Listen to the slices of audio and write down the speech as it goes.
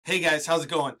Hey guys, how's it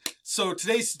going? So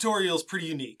today's tutorial is pretty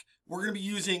unique. We're going to be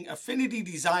using Affinity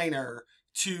Designer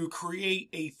to create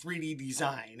a 3D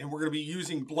design, and we're going to be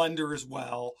using Blender as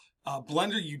well.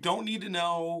 Blender, you don't need to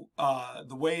know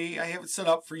the way I have it set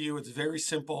up for you. It's very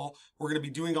simple. We're going to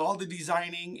be doing all the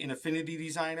designing in Affinity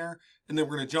Designer, and then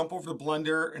we're going to jump over to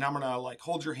Blender, and I'm going to like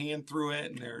hold your hand through it,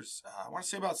 and there's, I want to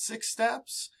say about 6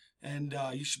 steps, and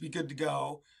you should be good to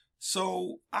go.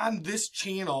 So on this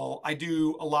channel, I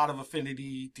do a lot of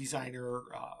Affinity Designer.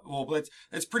 Well,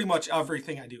 that's pretty much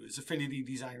everything I do is Affinity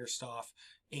Designer stuff.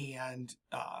 And,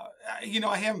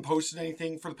 I haven't posted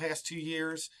anything for the past 2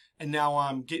 years, and now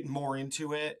I'm getting more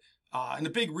into it. And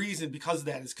the big reason because of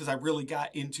that is because I really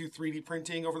got into 3D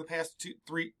printing over the past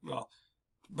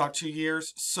about 2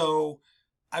 years. So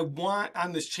I want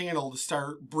on this channel to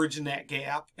start bridging that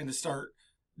gap and to start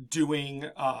doing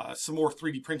some more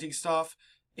 3D printing stuff.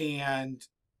 And,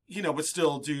 but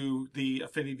still do the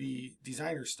Affinity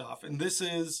Designer stuff. And this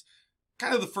is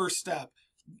kind of the first step.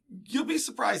 You'll be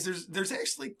surprised. There's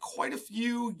actually quite a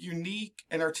few unique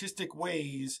and artistic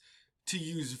ways to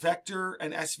use vector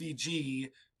and SVG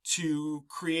to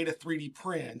create a 3D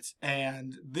print.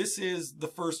 And this is the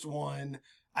first one.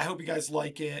 I hope you guys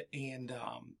like it. And,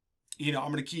 I'm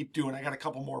going to keep doing. I got a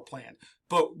couple more planned,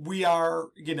 but we are,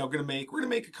 we're going to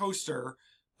make a coaster.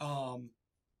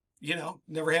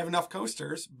 Never have enough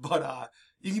coasters, but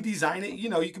you can design it.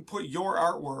 You can put your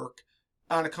artwork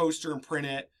on a coaster and print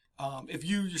it. If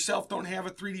you yourself don't have a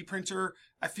 3D printer,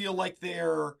 I feel like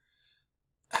they're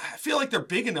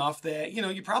big enough that,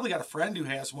 you probably got a friend who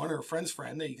has one or a friend's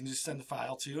friend that you can just send the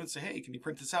file to and say, hey, can you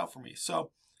print this out for me? So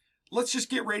let's just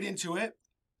get right into it.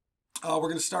 We're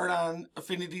going to start on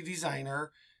Affinity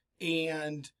Designer,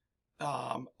 and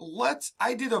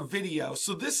I did a video.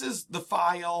 So this is the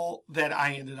file that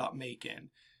I ended up making.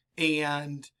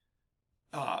 And,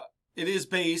 it is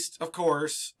based, of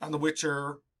course, on the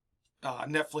Witcher,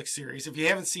 Netflix series. If you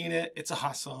haven't seen it, it's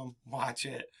awesome. Watch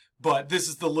it. But this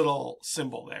is the little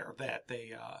symbol there that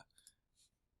they,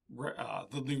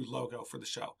 the new logo for the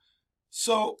show.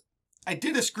 So I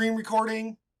did a screen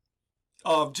recording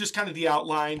of just kind of the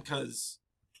outline because,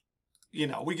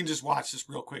 we can just watch this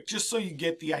real quick just so you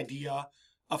get the idea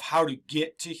of how to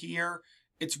get to here.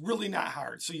 It's really not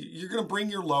hard. So you're going to bring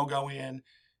your logo in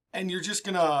and you're just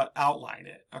going to outline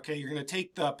it. Okay. You're going to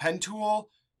take the pen tool,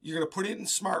 you're going to put it in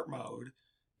smart mode,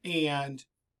 and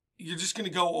you're just going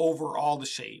to go over all the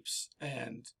shapes.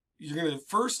 And you're going to,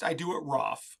 first I do it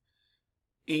rough.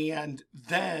 And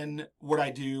then what I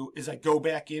do is I go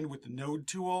back in with the node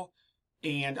tool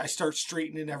and I start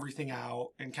straightening everything out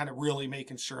and kind of really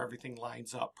making sure everything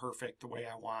lines up perfect the way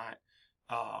I want.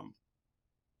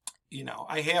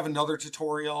 I have another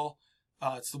tutorial.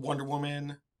 It's the Wonder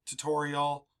Woman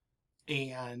tutorial.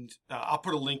 And I'll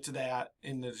put a link to that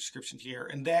in the description here.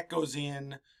 And that goes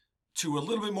in to a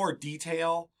little bit more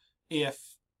detail if,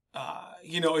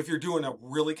 if you're doing a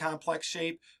really complex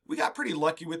shape. We got pretty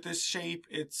lucky with this shape.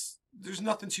 There's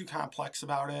nothing too complex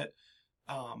about it.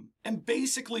 And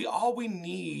basically all we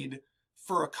need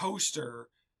for a coaster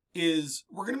is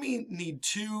we're going to need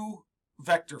 2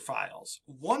 vector files.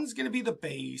 One's going to be the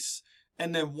base,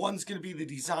 and then one's going to be the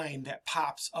design that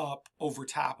pops up over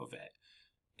top of it.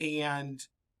 And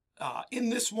in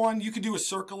this one, you could do a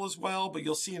circle as well, but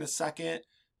you'll see in a second.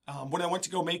 When I went to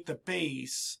go make the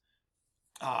base,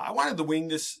 I wanted the wing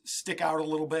to stick out a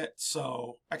little bit,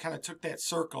 so I kind of took that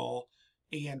circle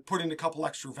and put in a couple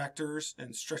extra vectors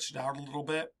and stretched it out a little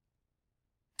bit.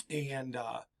 And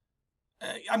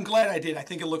I'm glad I did. I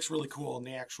think it looks really cool in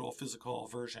the actual physical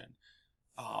version.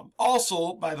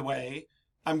 Also, by the way,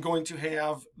 I'm going to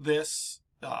have this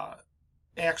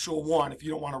actual one, if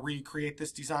you don't want to recreate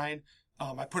this design.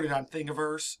 I put it on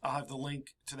Thingiverse. I'll have the link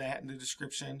to that in the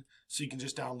description, so you can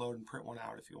just download and print one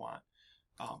out if you want.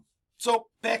 So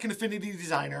back in Affinity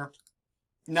Designer,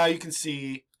 now you can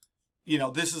see,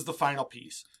 this is the final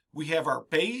piece. We have our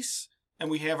base and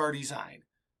we have our design.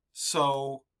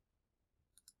 So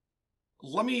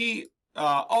let me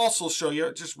also show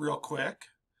you just real quick.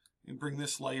 You bring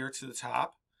this layer to the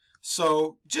top.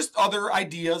 So just other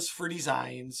ideas for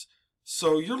designs.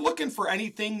 So you're looking for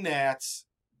anything that's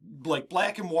like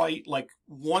black and white, like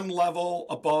one level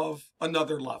above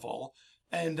another level.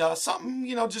 And something,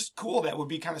 just cool that would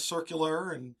be kind of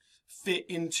circular and fit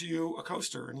into a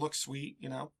coaster and look sweet,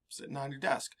 sitting on your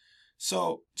desk.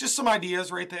 So just some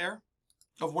ideas right there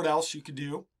of what else you could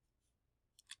do.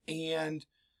 And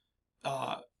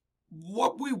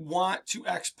what we want to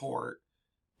export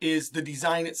is the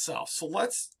design itself. So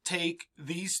let's take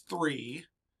these 3,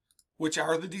 which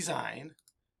are the design,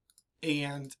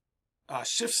 and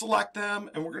shift select them,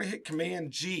 and we're going to hit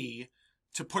Command G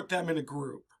to put them in a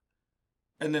group.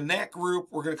 And then that group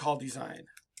we're going to call design.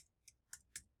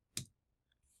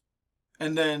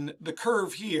 And then the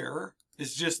curve here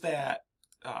is just that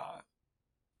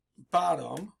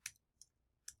bottom.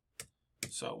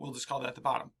 So we'll just call that the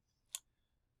bottom.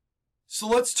 So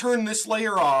let's turn this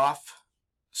layer off.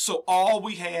 So all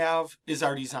we have is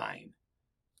our design.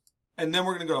 And then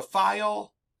we're going to go to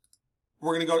File.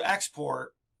 We're going to go to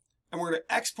Export. And we're going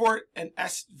to export an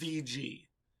SVG.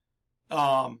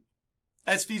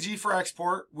 SVG for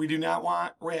export. We do not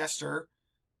want raster.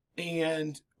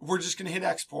 And we're just going to hit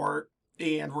Export.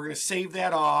 And we're going to save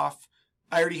that off.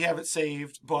 I already have it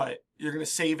saved, but you're going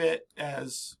to save it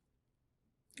as,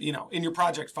 you know, in your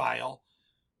project file.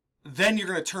 Then you're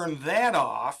going to turn that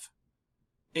off,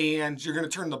 and you're going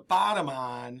to turn the bottom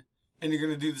on, and you're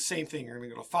going to do the same thing. You're going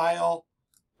to go to File,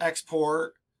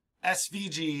 Export,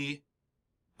 SVG,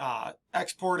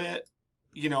 export it,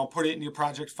 you know, put it in your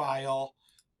project file,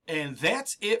 and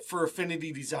that's it for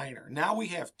Affinity Designer. Now we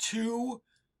have 2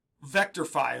 vector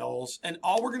files, and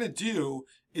all we're going to do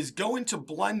is go into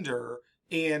Blender,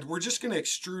 and we're just going to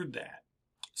extrude that.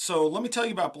 So let me tell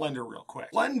you about Blender real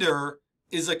quick. Blender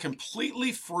is a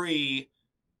completely free,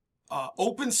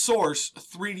 open source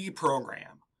 3D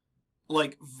program.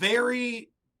 Like very,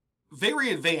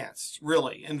 very advanced,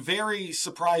 really, and very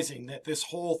surprising that this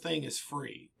whole thing is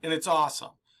free. And it's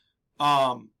awesome.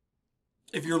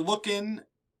 If you're looking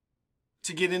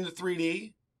to get into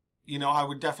 3D, you know, I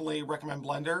would definitely recommend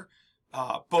Blender.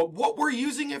 But what we're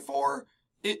using it for,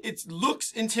 it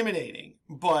looks intimidating,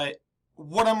 but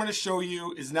what I'm going to show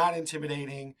you is not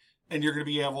intimidating, and you're going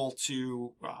to be able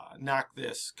to knock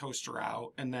this coaster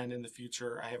out. And then in the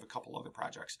future, I have a couple other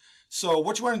projects. So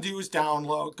what you want to do is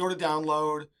download, go to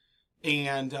download,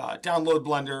 and download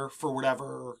Blender for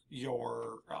whatever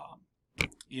your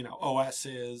you know, OS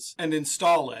is, and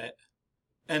install it.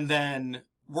 And then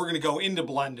we're going to go into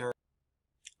Blender.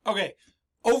 Okay,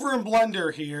 over in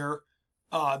Blender here,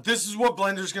 this is what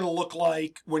Blender's going to look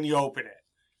like when you open it.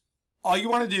 All you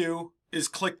want to do is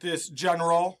click this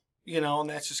general, you know, and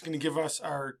that's just going to give us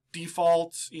our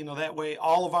defaults, you know, that way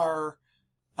all of our,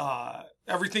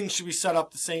 everything should be set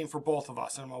up the same for both of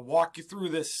us. And I'm going to walk you through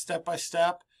this step by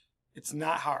step. It's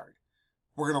not hard.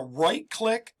 We're going to right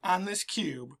click on this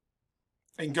cube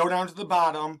and go down to the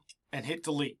bottom and hit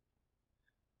delete.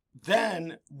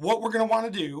 Then what we're going to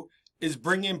want to do is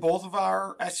bring in both of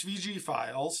our SVG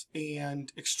files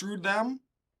and extrude them,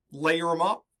 layer them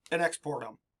up, and export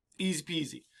them. Easy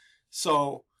peasy.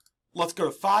 So let's go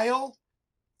to File.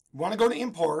 We want to go to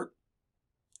Import.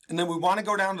 And then we want to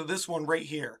go down to this one right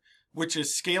here, which is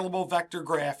Scalable Vector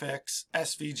Graphics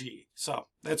SVG. So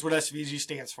that's what SVG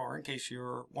stands for, in case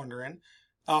you're wondering.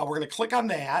 We're going to click on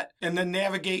that and then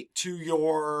navigate to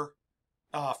your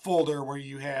folder where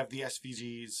you have the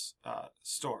SVGs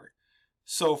stored.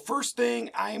 So first thing,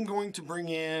 I am going to bring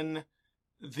in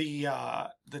the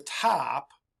top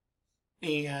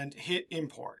and hit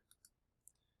Import.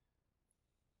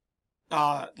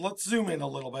 Let's zoom in a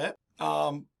little bit.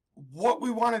 What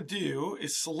we want to do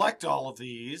is select all of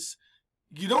these.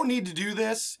 You don't need to do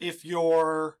this if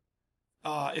you're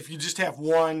if you just have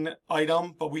one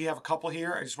item, but we have a couple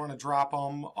here. I just want to drop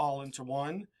them all into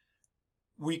one.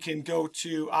 We can go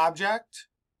to Object,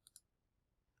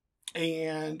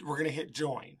 and we're going to hit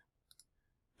Join.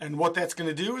 And what that's going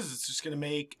to do is it's just going to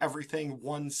make everything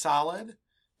one solid.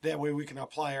 That way we can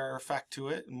apply our effect to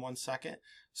it in 1 second.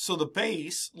 So the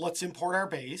base, let's import our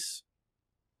base.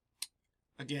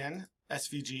 Again,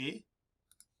 SVG,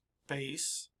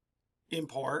 base,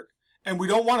 import. And we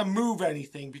don't want to move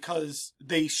anything because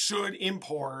they should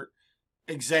import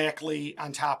exactly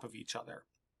on top of each other.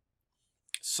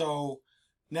 So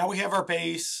now we have our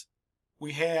base,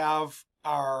 we have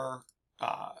our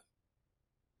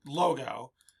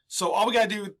logo. So all we got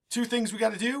to do, 2 things we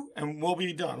got to do, and we'll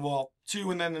be done. Well,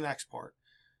 2 and then an export.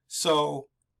 So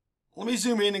let me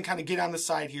zoom in and kind of get on the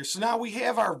side here. So now we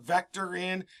have our vector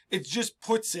in. It just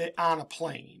puts it on a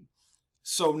plane.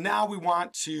 So now we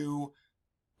want to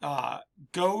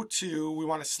we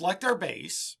want to select our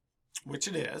base, which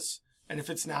it is. And if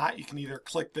it's not, you can either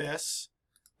click this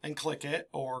and click it,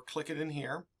 or click it in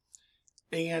here.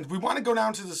 And we want to go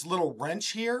down to this little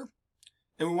wrench here,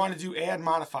 and we want to do Add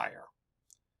Modifier.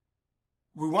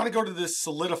 We want to go to this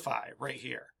Solidify right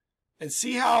here. And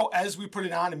see how as we put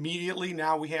it on immediately,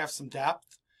 now we have some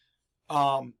depth.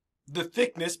 The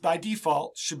thickness by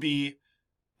default should be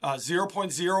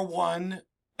 0.01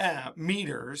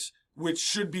 meters, which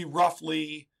should be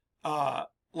roughly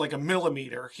like a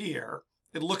millimeter here.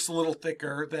 It looks a little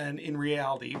thicker than in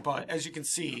reality, but as you can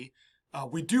see,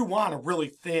 we do want a really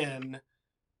thin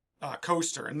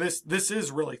coaster, and this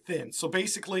is really thin. So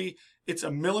basically, it's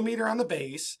 1 millimeter on the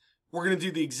base. We're going to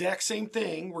do the exact same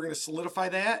thing. We're going to solidify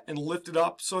that and lift it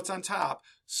up so it's on top.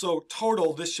 So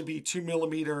total, this should be 2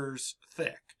 millimeters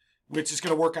thick, which is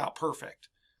going to work out perfect.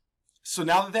 So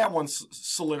now that that one's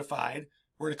solidified,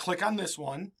 we're going to click on this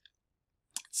one.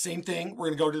 Same thing. We're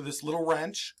going to go to this little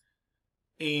wrench,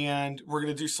 and we're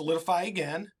going to do solidify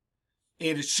again.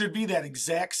 And it should be that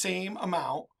exact same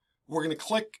amount. We're going to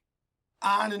click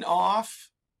on and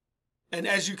off, and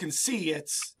as you can see,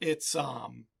 it's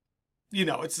you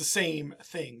know, it's the same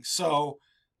thing. So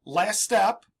last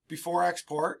step before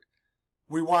export,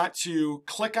 we want to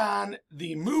click on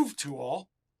the move tool,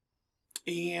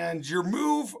 and your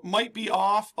move might be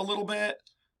off a little bit.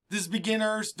 This is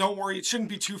beginners, don't worry, it shouldn't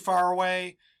be too far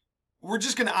away. We're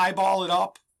just going to eyeball it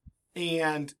up,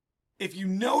 and if you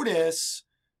notice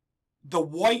the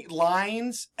white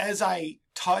lines as I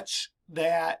touch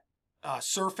that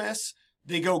surface,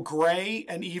 they go gray,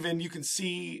 and even you can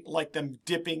see like them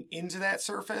dipping into that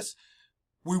surface.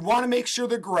 We want to make sure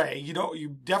they're gray.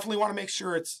 You definitely want to make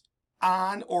sure it's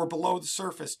on or below the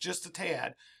surface just a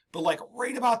tad, but like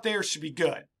right about there should be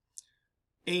good.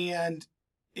 And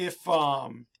if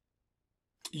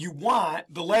you want,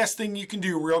 the last thing you can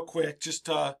do real quick just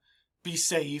to be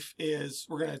safe is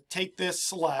we're going to take this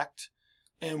select,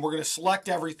 and we're going to select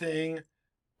everything.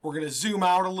 We're going to zoom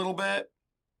out a little bit,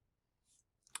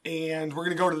 and we're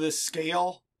going to go to this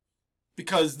scale,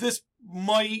 because this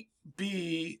might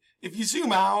be, if you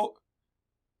zoom out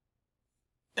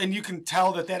and you can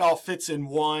tell that that all fits in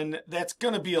one, that's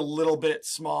going to be a little bit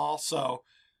small. So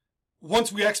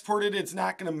once we export it, it's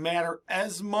not going to matter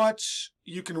as much.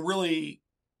 You can really,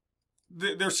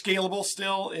 they're scalable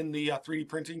still in the 3D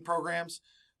printing programs,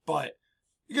 but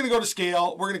you're going to go to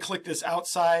scale. We're going to click this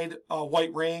outside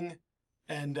white ring,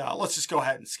 and let's just go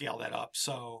ahead and scale that up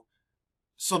so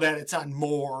that it's on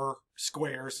more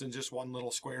squares than just one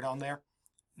little square down there.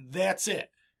 That's it.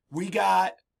 We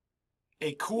got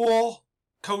a cool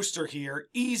coaster here.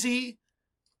 Easy.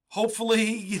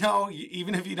 Hopefully, you know,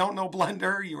 even if you don't know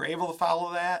Blender, you were able to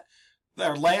follow that.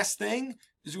 Our last thing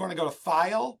is we want to go to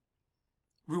File.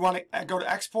 We want to go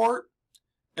to Export,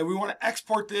 and we want to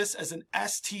export this as an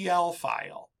STL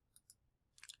file.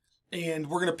 And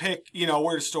we're going to pick, you know,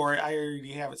 where to store it. I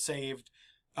already have it saved.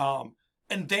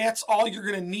 And that's all you're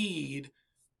going to need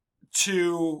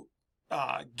to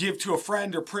give to a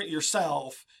friend or print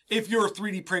yourself. If you're a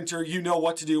 3D printer, you know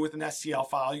what to do with an STL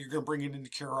file. You're going to bring it into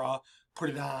Cura, put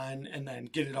it on, and then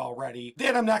get it all ready.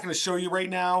 That I'm not going to show you right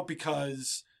now,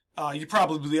 because you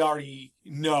probably already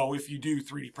know, if you do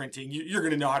 3D printing, you're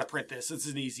going to know how to print this. It's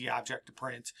an easy object to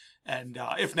print. And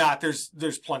if not,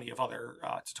 there's plenty of other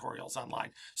tutorials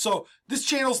online. So this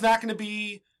channel's not going to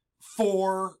be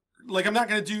for, like, I'm not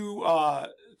going to do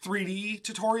 3D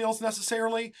tutorials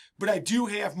necessarily, but I do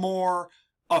have more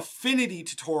Affinity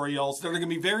tutorials that are going to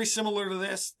be very similar to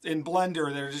this in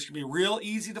Blender. That are just going to be real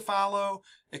easy to follow,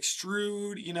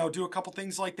 extrude, you know, do a couple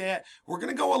things like that. We're going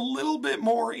to go a little bit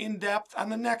more in depth on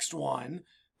the next one.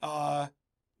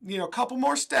 You know, a couple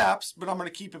more steps, but I'm going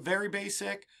to keep it very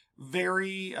basic,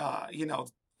 very, you know,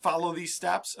 follow these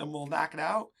steps and we'll knock it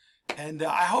out. And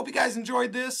I hope you guys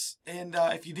enjoyed this. And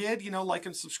if you did, you know, like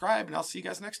and subscribe, and I'll see you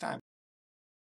guys next time.